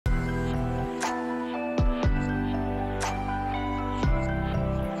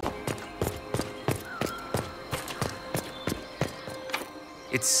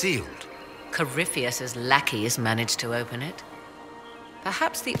It's sealed. Corypheus's lackeys managed to open it.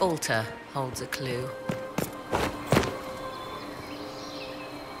 Perhaps the altar holds a clue.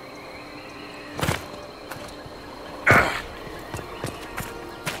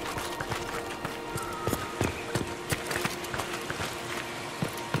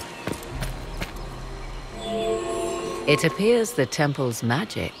 It appears the temple's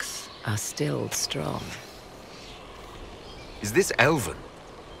magics are still strong. Is this Elven?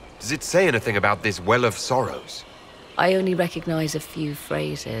 Does it say anything about this Well of Sorrows? I only recognize a few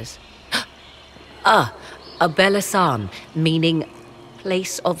phrases. Ah, a Belasan, meaning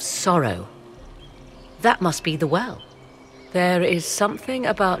place of sorrow. That must be the well. There is something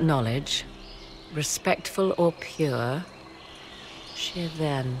about knowledge, respectful or pure.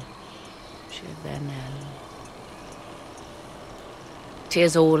 Shivenen.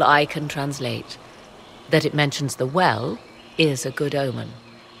 'Tis all I can translate. That it mentions the well is a good omen.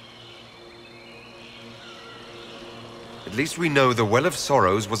 At least we know the Well of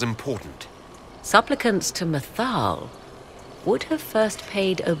Sorrows was important. Supplicants to Mathal would have first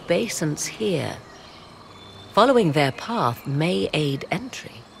paid obeisance here. Following their path may aid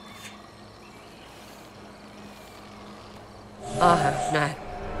entry. Oh, no.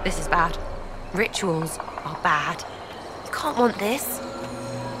 This is bad. Rituals are bad. You can't want this.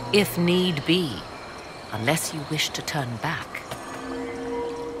 If need be, unless you wish to turn back.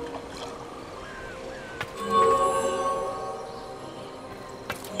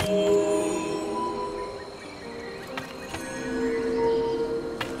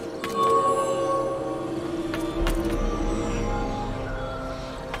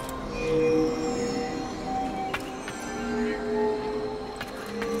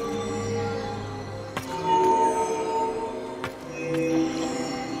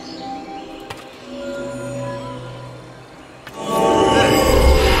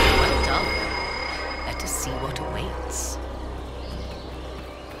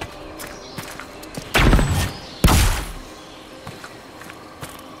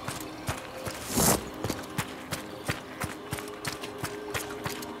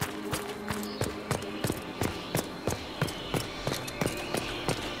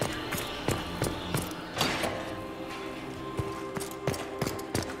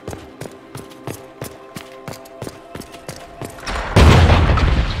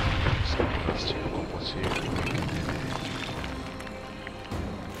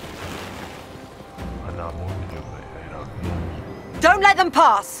 Don't let them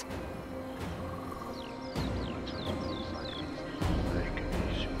pass!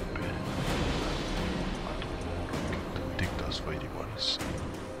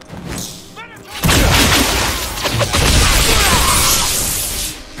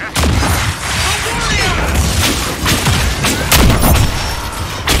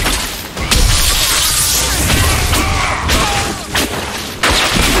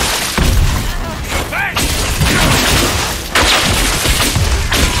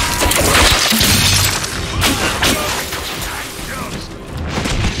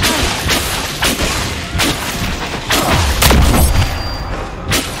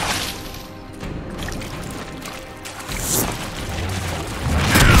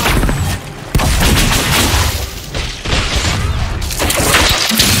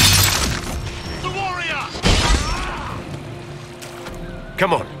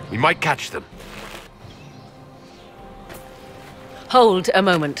 Come on, we might catch them. Hold a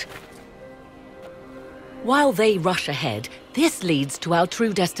moment. While they rush ahead, this leads to our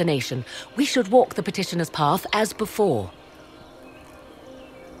true destination. We should walk the petitioner's path as before.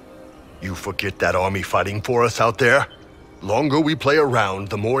 You forget that army fighting for us out there? Longer we play around,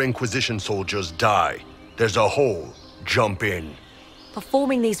 the more Inquisition soldiers die. There's a hole. Jump in.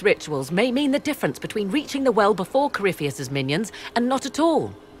 Performing these rituals may mean the difference between reaching the well before Corypheus's minions and not at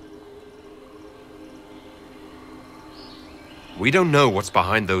all. We don't know what's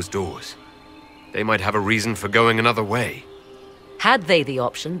behind those doors. They might have a reason for going another way. Had they the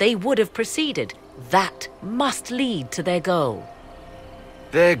option, they would have proceeded. That must lead to their goal.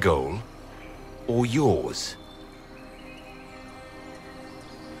 Their goal? Or yours?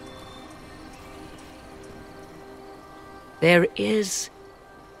 There is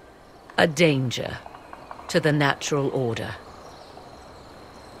a danger to the natural order.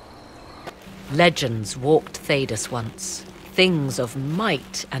 Legends walked Thedas once, things of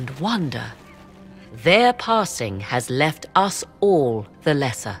might and wonder. Their passing has left us all the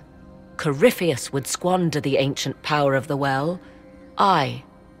lesser. Corypheus would squander the ancient power of the well. I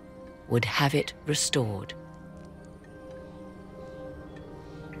would have it restored.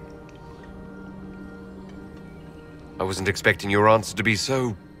 I wasn't expecting your answer to be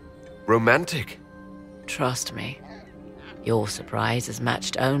so romantic. Trust me, your surprise is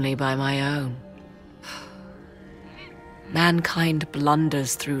matched only by my own. Mankind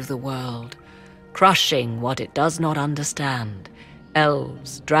blunders through the world, crushing what it does not understand.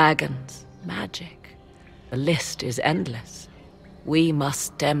 Elves, dragons, magic. The list is endless. We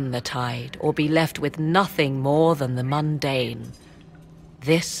must stem the tide, or be left with nothing more than the mundane.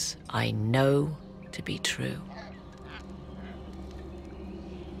 This I know to be true.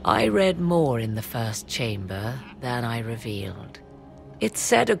 I read more in the first chamber than I revealed. It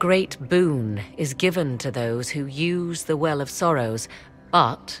said a great boon is given to those who use the Well of Sorrows,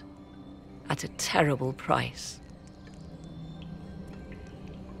 but at a terrible price.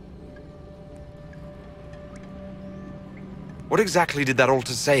 What exactly did that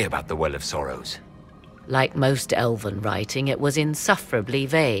altar say about the Well of Sorrows? Like most elven writing, it was insufferably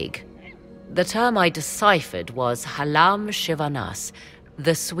vague. The term I deciphered was Halam Shivanas,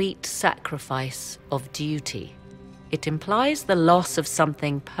 the sweet sacrifice of duty. It implies the loss of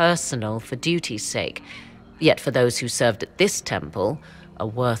something personal for duty's sake, yet for those who served at this temple, a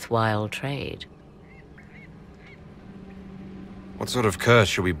worthwhile trade. What sort of curse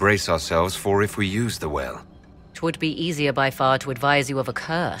should we brace ourselves for if we use the well? 'Twould be easier by far to advise you of a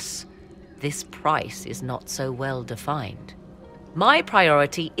curse. This price is not so well defined. My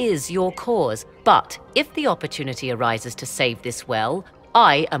priority is your cause, but if the opportunity arises to save this well,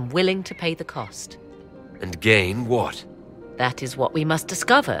 I am willing to pay the cost. And gain what? That is what we must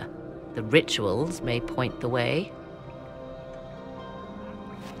discover. The rituals may point the way.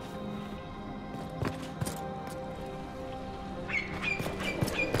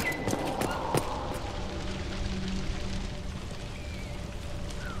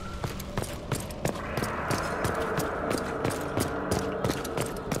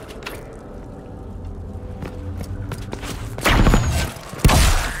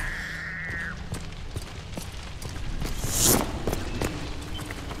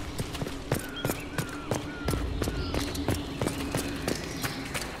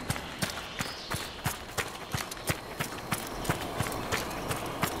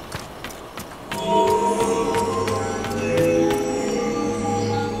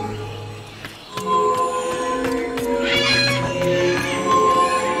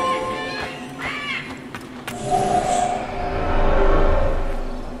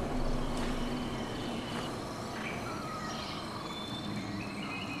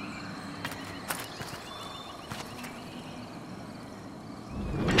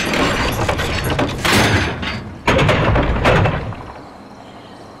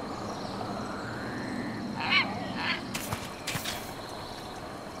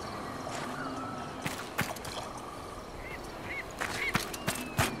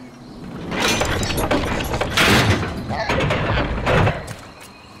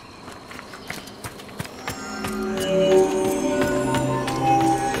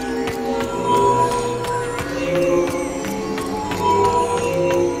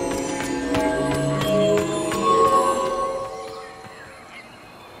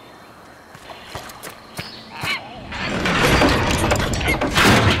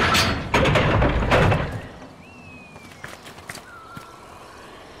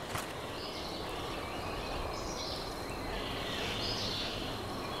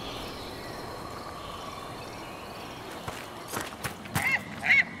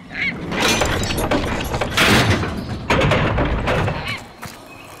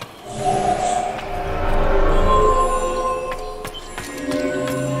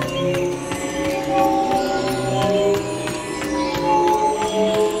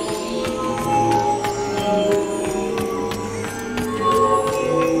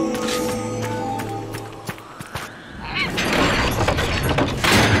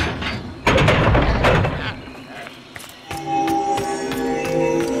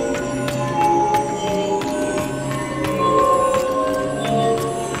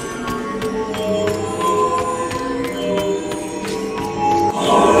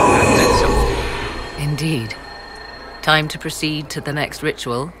 Time to proceed to the next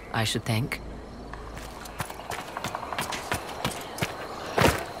ritual, I should think.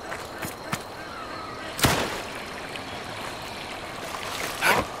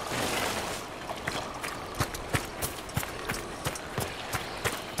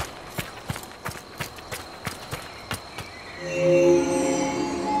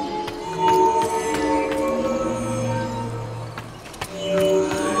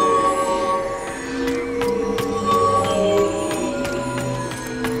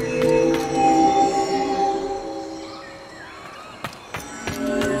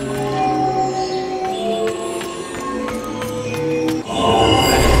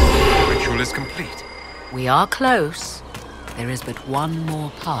 are close. There is but one more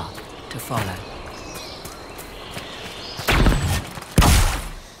path to follow.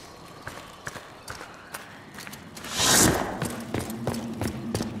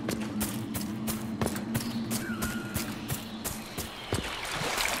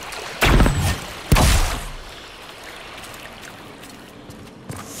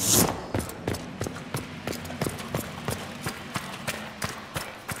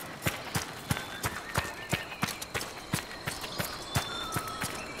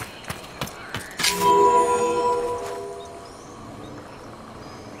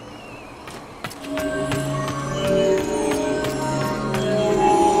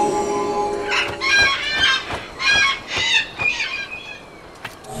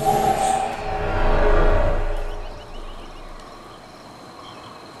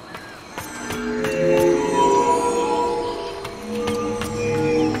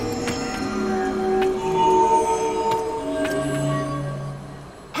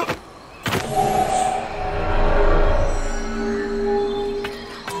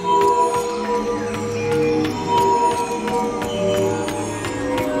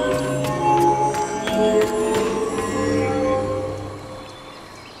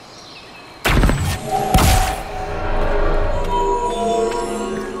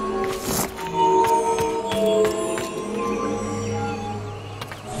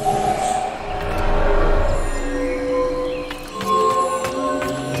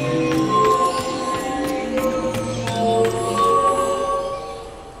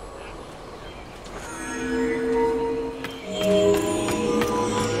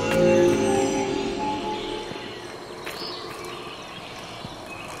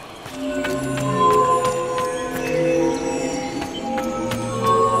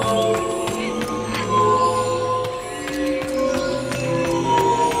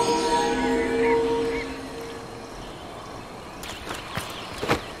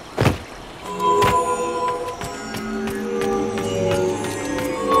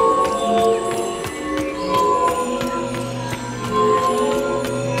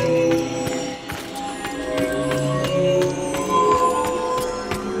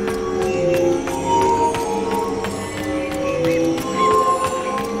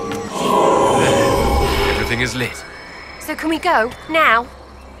 Is lit. So can we go? Now?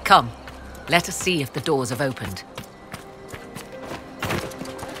 Come, let us see if the doors have opened.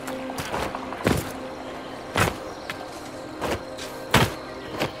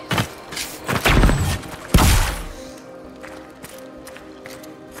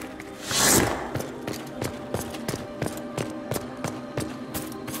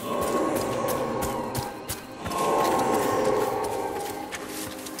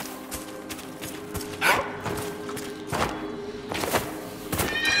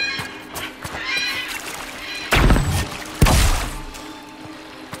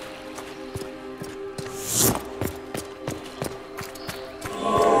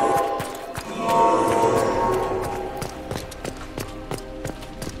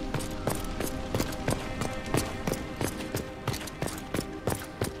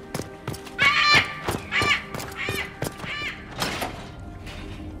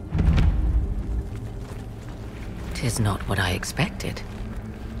 Tis not what I expected.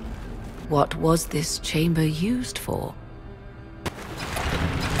 What was this chamber used for?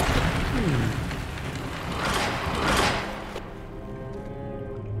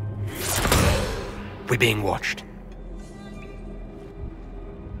 We're being watched.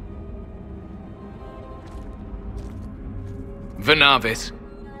 Venavis.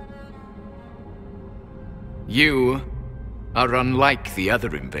 You are unlike the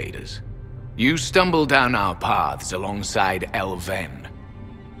other invaders. You stumble down our paths alongside Elven,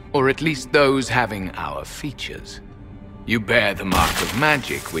 or at least those having our features. You bear the mark of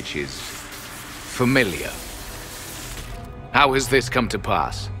magic, which is familiar. How has this come to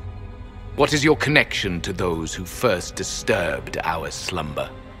pass? What is your connection to those who first disturbed our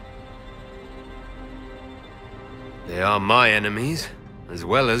slumber? They are my enemies, as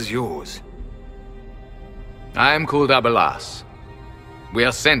well as yours. I am called Abelas. We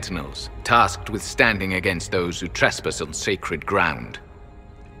are sentinels, tasked with standing against those who trespass on sacred ground.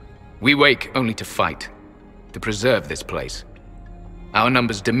 We wake only to fight, to preserve this place. Our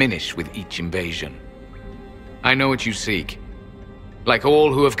numbers diminish with each invasion. I know what you seek. Like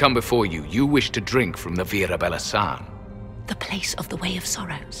all who have come before you, you wish to drink from the Vira Belasan. The place of the Way of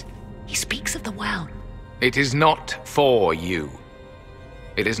Sorrows. He speaks of the well. It is not for you.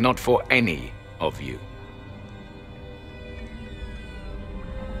 It is not for any of you.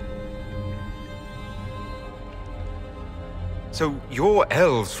 So you're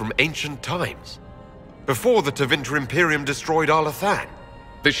elves from ancient times? Before the Tevinter Imperium destroyed Arlathan.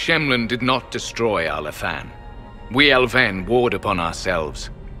 The Shemlen did not destroy Arlathan. We Elven warred upon ourselves.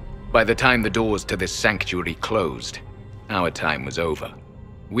 By the time the doors to this sanctuary closed, our time was over.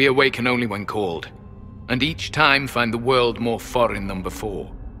 We awaken only when called, and each time find the world more foreign than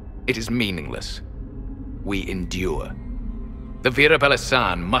before. It is meaningless. We endure. The Vira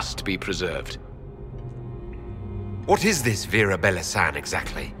Belasan must be preserved. What is this Vira Belasan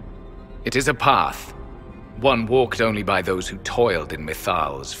exactly? It is a path. One walked only by those who toiled in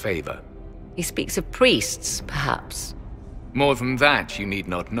Mithal's favor. He speaks of priests, perhaps. More than that, you need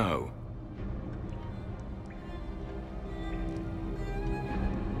not know.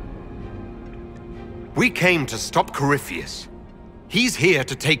 We came to stop Corypheus. He's here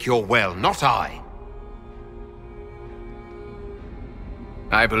to take your well, not I.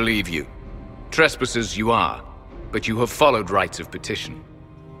 I believe you. Trespassers you are, but you have followed rites of petition.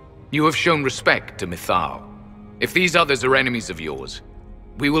 You have shown respect to Mithal. If these others are enemies of yours,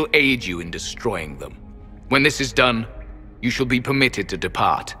 we will aid you in destroying them. When this is done, you shall be permitted to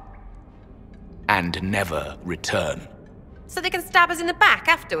depart. And never return. So they can stab us in the back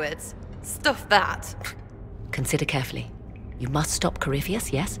afterwards? Stuff that. Consider carefully. You must stop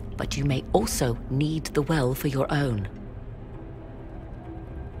Corypheus, yes, but you may also need the well for your own.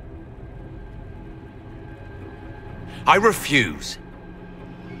 I refuse.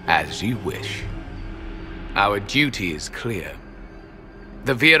 As you wish. Our duty is clear.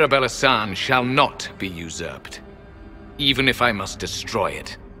 The Vira Belasan shall not be usurped, even if I must destroy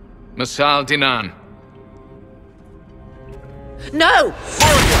it. Masal Dinan. No!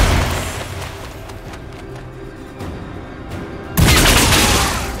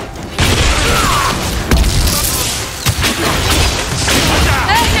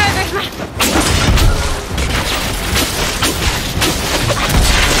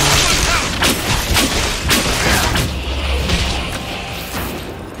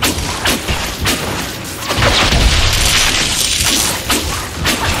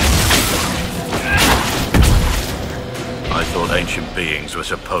 Ancient beings were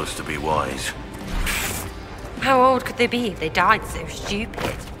supposed to be wise. How old could they be if they died so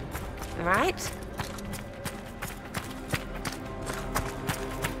stupid? Right?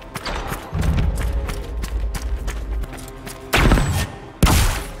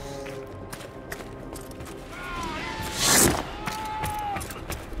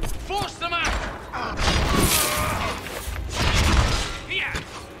 Force them out!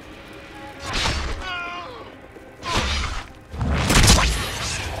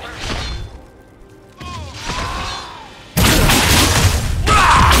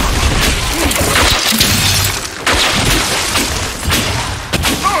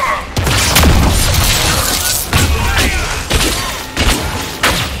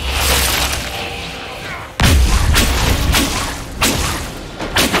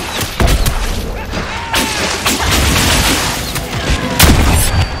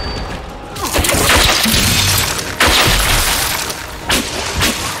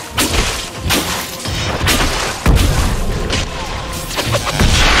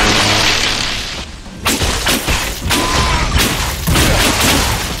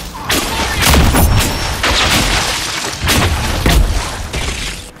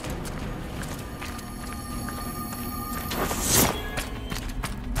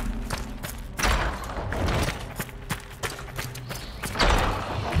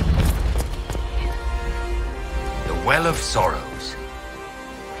 Well of Sorrows.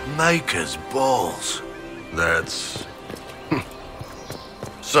 Maker's balls. That's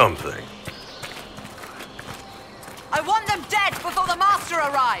something. I want them dead before the Master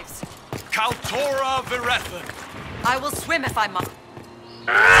arrives! Kaltora Virethan. I will swim if I must.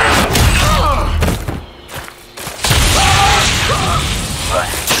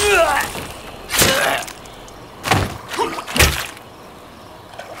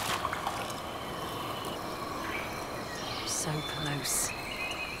 So close.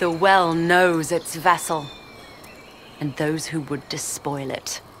 The well knows its vessel, and those who would despoil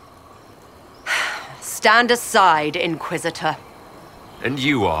it. Stand aside, Inquisitor. And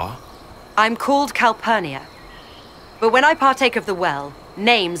you are? I'm called Calpurnia. But when I partake of the well,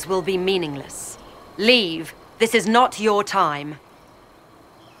 names will be meaningless. Leave. This is not your time.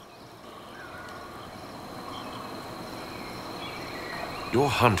 Your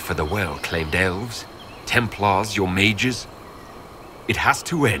hunt for the well claimed elves, Templars, your mages. It has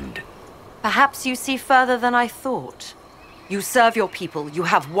to end. Perhaps you see further than I thought. You serve your people. You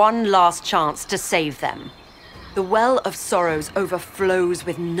have one last chance to save them. The Well of Sorrows overflows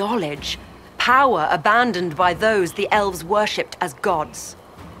with knowledge, power abandoned by those the elves worshipped as gods.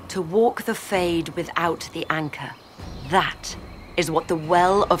 To walk the Fade without the anchor. That is what the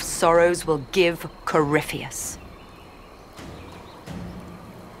Well of Sorrows will give Corypheus.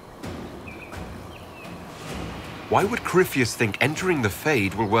 Why would Corypheus think entering the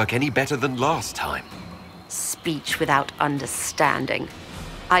Fade will work any better than last time? Speech without understanding.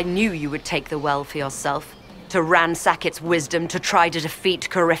 I knew you would take the Well for yourself, to ransack its wisdom to try to defeat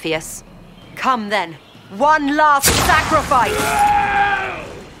Corypheus. Come then, one last sacrifice!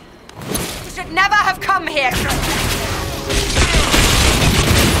 You should never have come here!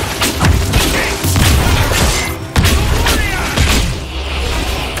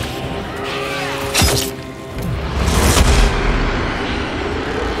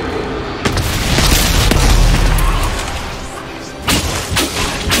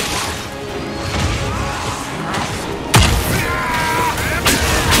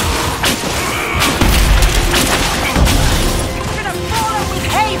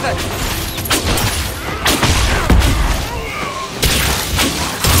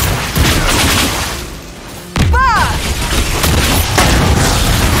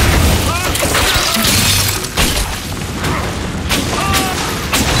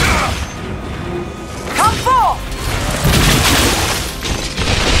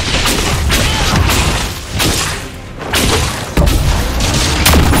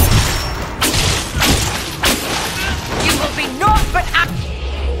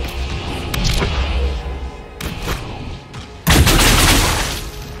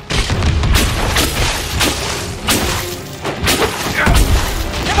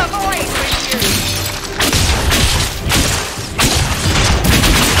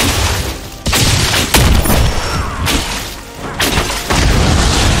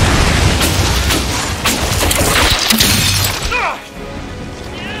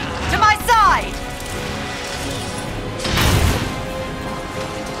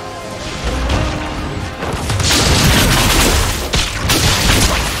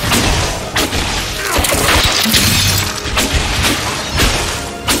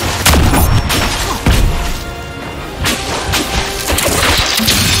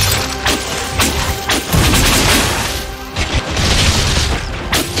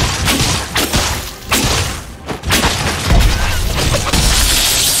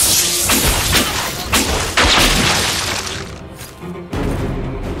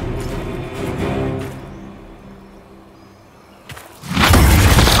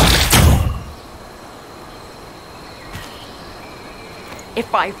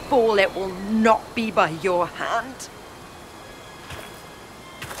 If I fall, it will not be by your hand.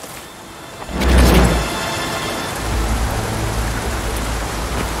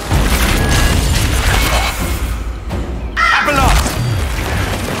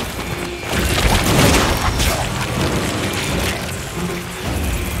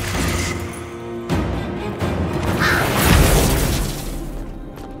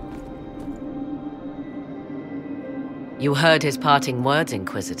 You heard his parting words,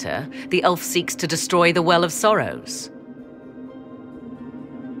 Inquisitor. The elf seeks to destroy the Well of Sorrows.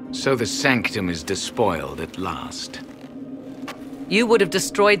 So the sanctum is despoiled at last. You would have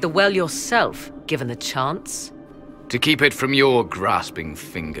destroyed the well yourself, given the chance. To keep it from your grasping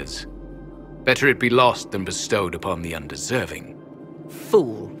fingers. Better it be lost than bestowed upon the undeserving.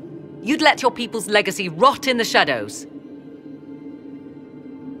 Fool. You'd let your people's legacy rot in the shadows.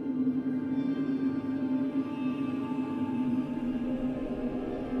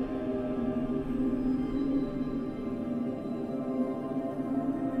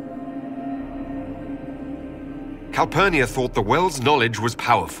 Calpurnia thought the Well's knowledge was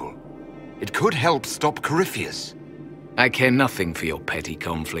powerful. It could help stop Corypheus. I care nothing for your petty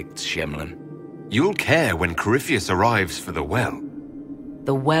conflicts, Shemlin. You'll care when Corypheus arrives for the Well.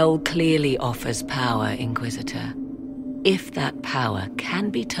 The Well clearly offers power, Inquisitor. If that power can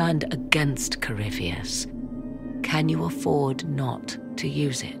be turned against Corypheus, can you afford not to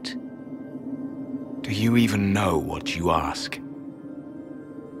use it? Do you even know what you ask?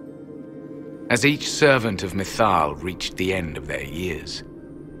 As each servant of Mythal reached the end of their years,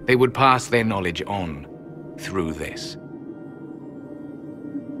 they would pass their knowledge on through this.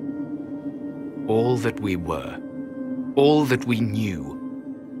 All that we were, all that we knew,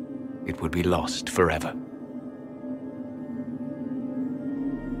 it would be lost forever.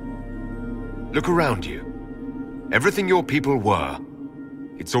 Look around you. Everything your people were,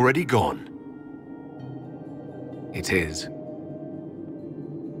 it's already gone. It is.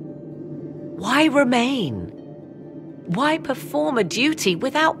 Why remain? Why perform a duty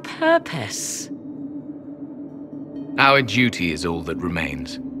without purpose? Our duty is all that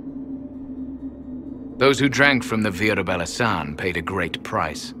remains. Those who drank from the Virabella San paid a great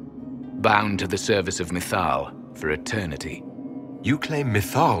price. bound to the service of Mythal for eternity. You claim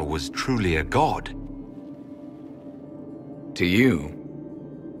Mythal was truly a god? To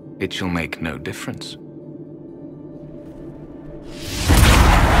you, it shall make no difference.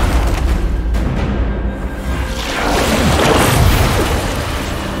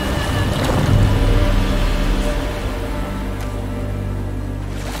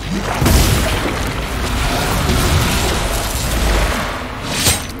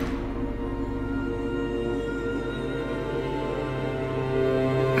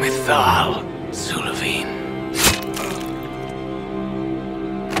 Mythal, Sulavine.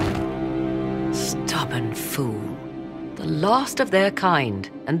 Stubborn fool. The last of their kind,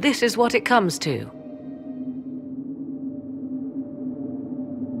 and this is what it comes to.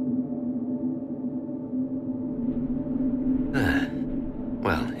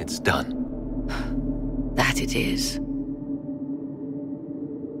 Well, it's done. That it is.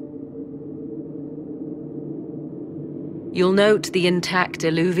 You'll note the intact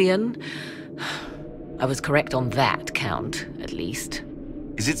Illuvian. I was correct on that count, at least.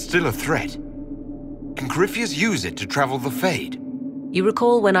 Is it still a threat? Can Corypheus use it to travel the Fade? You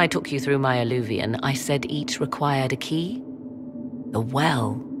recall when I took you through my Illuvian, I said each required a key? The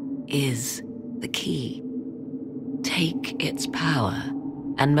well is the key. Take its power,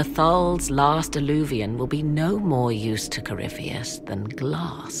 and Mythal's last Illuvian will be no more use to Corypheus than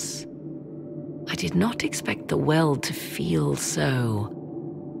glass. I did not expect the well to feel so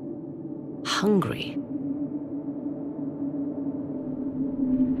hungry.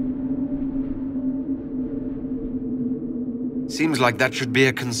 Seems like that should be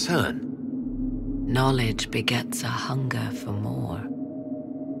a concern. Knowledge begets a hunger for more.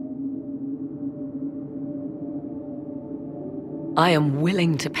 I am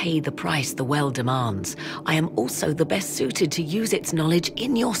willing to pay the price the well demands. I am also the best suited to use its knowledge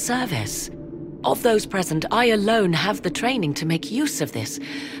in your service. Of those present, I alone have the training to make use of this.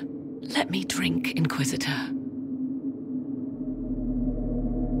 Let me drink, Inquisitor.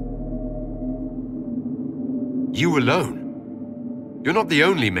 You alone? You're not the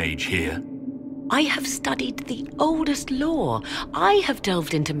only mage here. I have studied the oldest lore. I have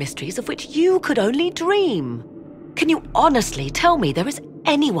delved into mysteries of which you could only dream. Can you honestly tell me there is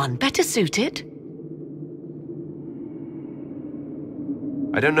anyone better suited?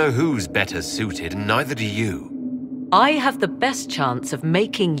 I don't know who's better suited, and neither do you. I have the best chance of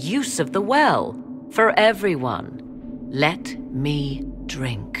making use of the well. For everyone. Let me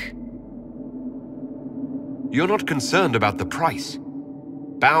drink. You're not concerned about the price.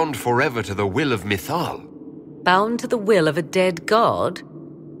 Bound forever to the will of Mythal. Bound to the will of a dead god?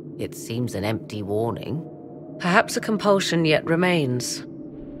 It seems an empty warning. Perhaps a compulsion yet remains.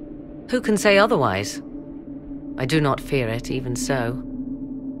 Who can say otherwise? I do not fear it, even so.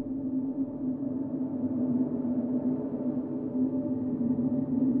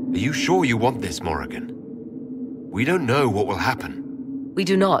 Are you sure you want this, Morrigan? We don't know what will happen. We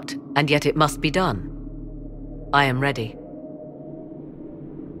do not, and yet it must be done. I am ready.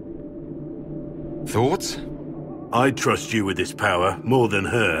 Thoughts? I trust you with this power more than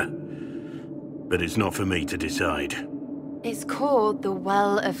her. But it's not for me to decide. It's called the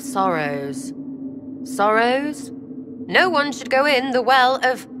Well of Sorrows. Sorrows? No one should go in the Well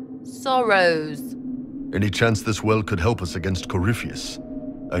of Sorrows. Any chance this well could help us against Corypheus?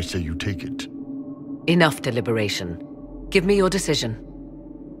 I say you take it. Enough deliberation. Give me your decision.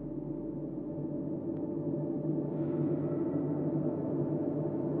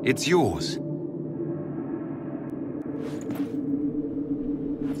 It's yours.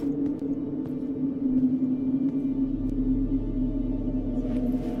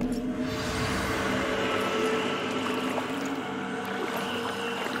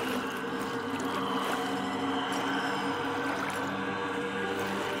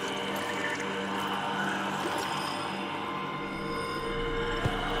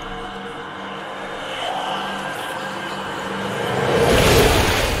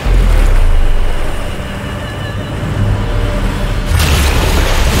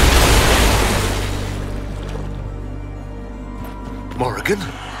 Morrigan?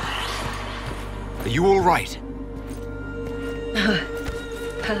 Are you all right?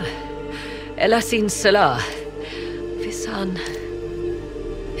 Elasin Salah. Visan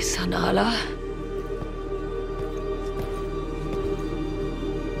Allah.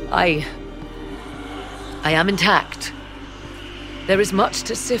 I am intact. There is much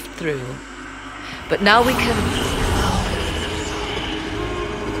to sift through. But now we can...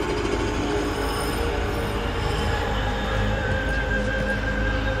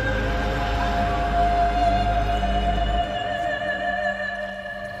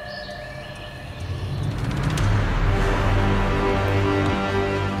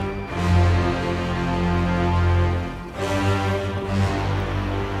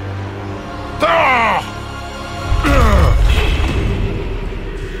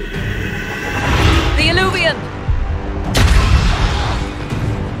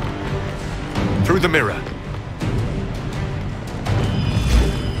 Through the mirror.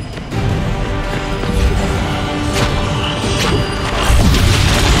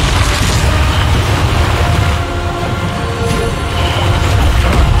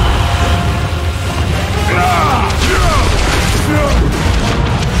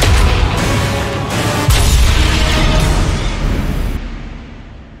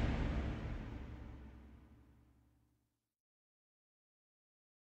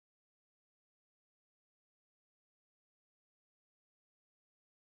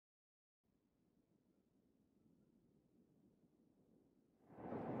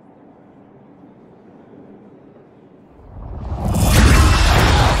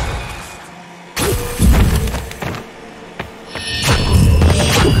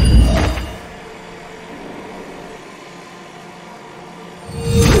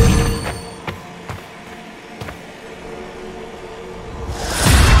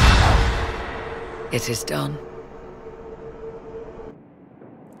 It is done.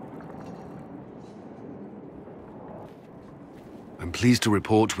 I'm pleased to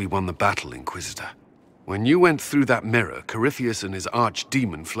report we won the battle, Inquisitor. When you went through that mirror, Corypheus and his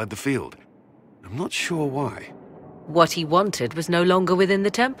archdemon fled the field. I'm not sure why. What he wanted was no longer within the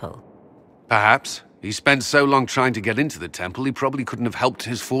temple. Perhaps. He spent so long trying to get into the temple, he probably couldn't have helped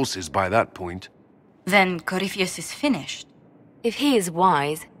his forces by that point. Then Corypheus is finished. If he is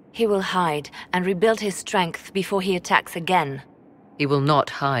wise, he will hide and rebuild his strength before he attacks again. He will not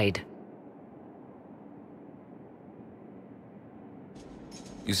hide.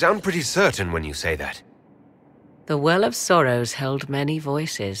 You sound pretty certain when you say that. The Well of Sorrows held many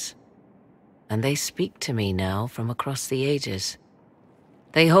voices, and they speak to me now from across the ages.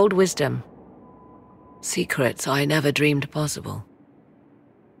 They hold wisdom, secrets I never dreamed possible.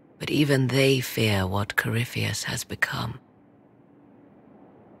 But even they fear what Corypheus has become.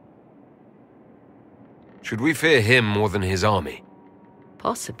 Should we fear him more than his army?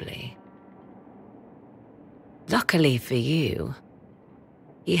 Possibly. Luckily for you,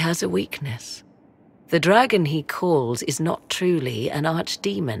 he has a weakness. The dragon he calls is not truly an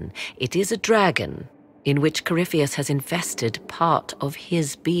archdemon. It is a dragon in which Corypheus has infested part of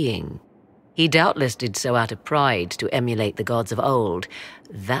his being. He doubtless did so out of pride to emulate the gods of old.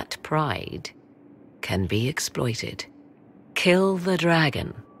 That pride can be exploited. Kill the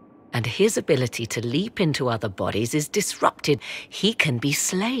dragon, and his ability to leap into other bodies is disrupted. He can be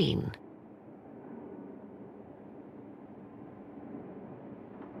slain.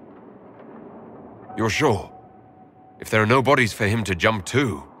 You're sure? If there are no bodies for him to jump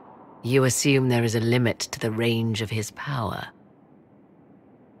to... You assume there is a limit to the range of his power.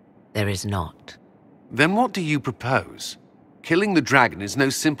 There is not. Then what do you propose? Killing the dragon is no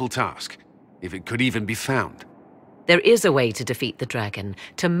simple task, if it could even be found. There is a way to defeat the dragon,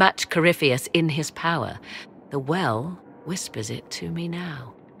 to match Corypheus in his power. The well whispers it to me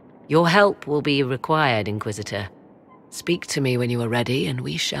now. Your help will be required, Inquisitor. Speak to me when you are ready, and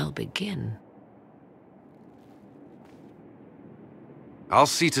we shall begin. I'll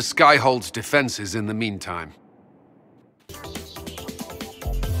see to Skyhold's defenses in the meantime.